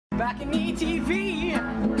BalconyTV.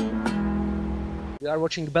 You are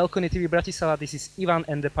watching Balcony TV Bratislava. This is Ivan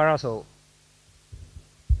and the Parazol.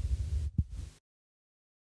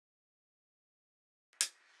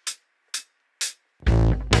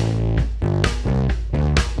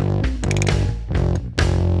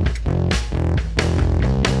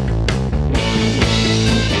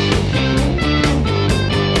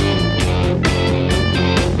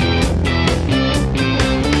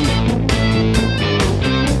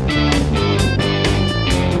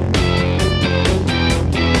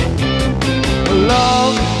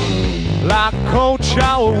 Like cold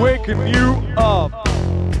shower waking you up.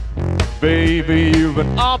 Baby, you've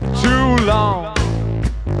been up too long.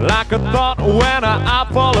 Like a thought when I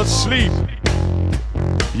fall asleep.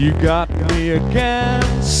 You got me again,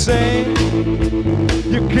 say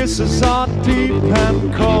your kisses are deep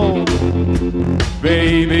and cold.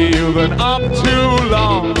 Baby, you've been up too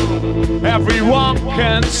long. Everyone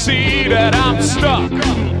can see that I'm stuck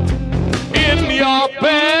in your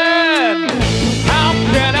bed. How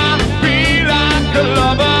can I be like a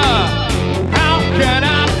lover? How can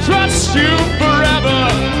I trust you forever?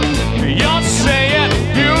 You're saying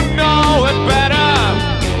you know it better.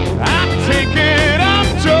 I take it I'm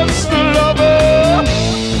just a lover.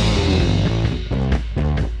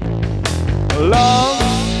 Love,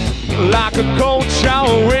 like a cold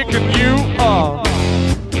shower waking you up.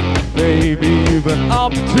 Baby, you've been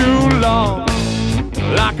up too long.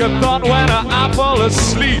 Like a thought when I fall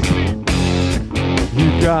asleep. You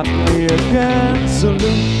got me again.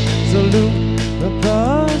 Salute, salute the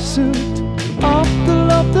pursuit of the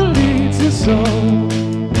love that leads your soul.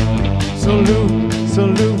 Salute,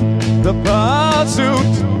 salute the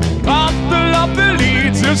pursuit of the love that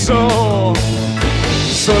leads your soul.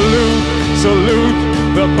 Salute, salute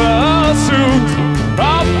the pursuit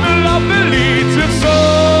of the love that leads your soul.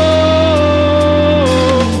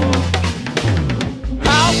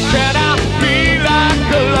 How can I be like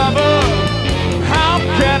a lover? How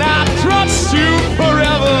can I trust you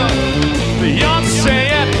forever? You're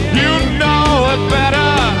saying you know it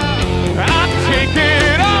better. I take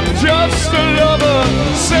it I'm just a lover.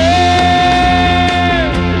 Say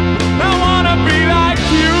I wanna be like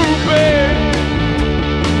you, babe.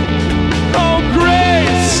 Oh,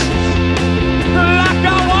 grace, like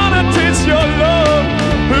I wanna taste your love.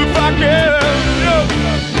 If I can,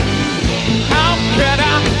 how can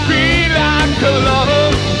I be like a lover?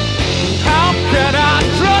 How can I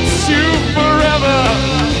trust you forever?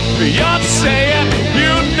 You're saying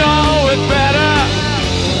you know it better.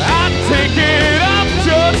 I take it I'm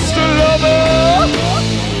just a lover.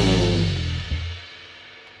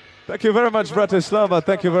 Thank you very much, Bratislava.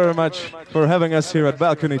 Thank you very much for having us here at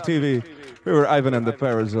Balcony TV. We were Ivan and the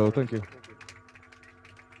Parazol. Thank you.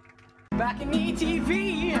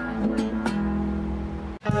 BalconyTV.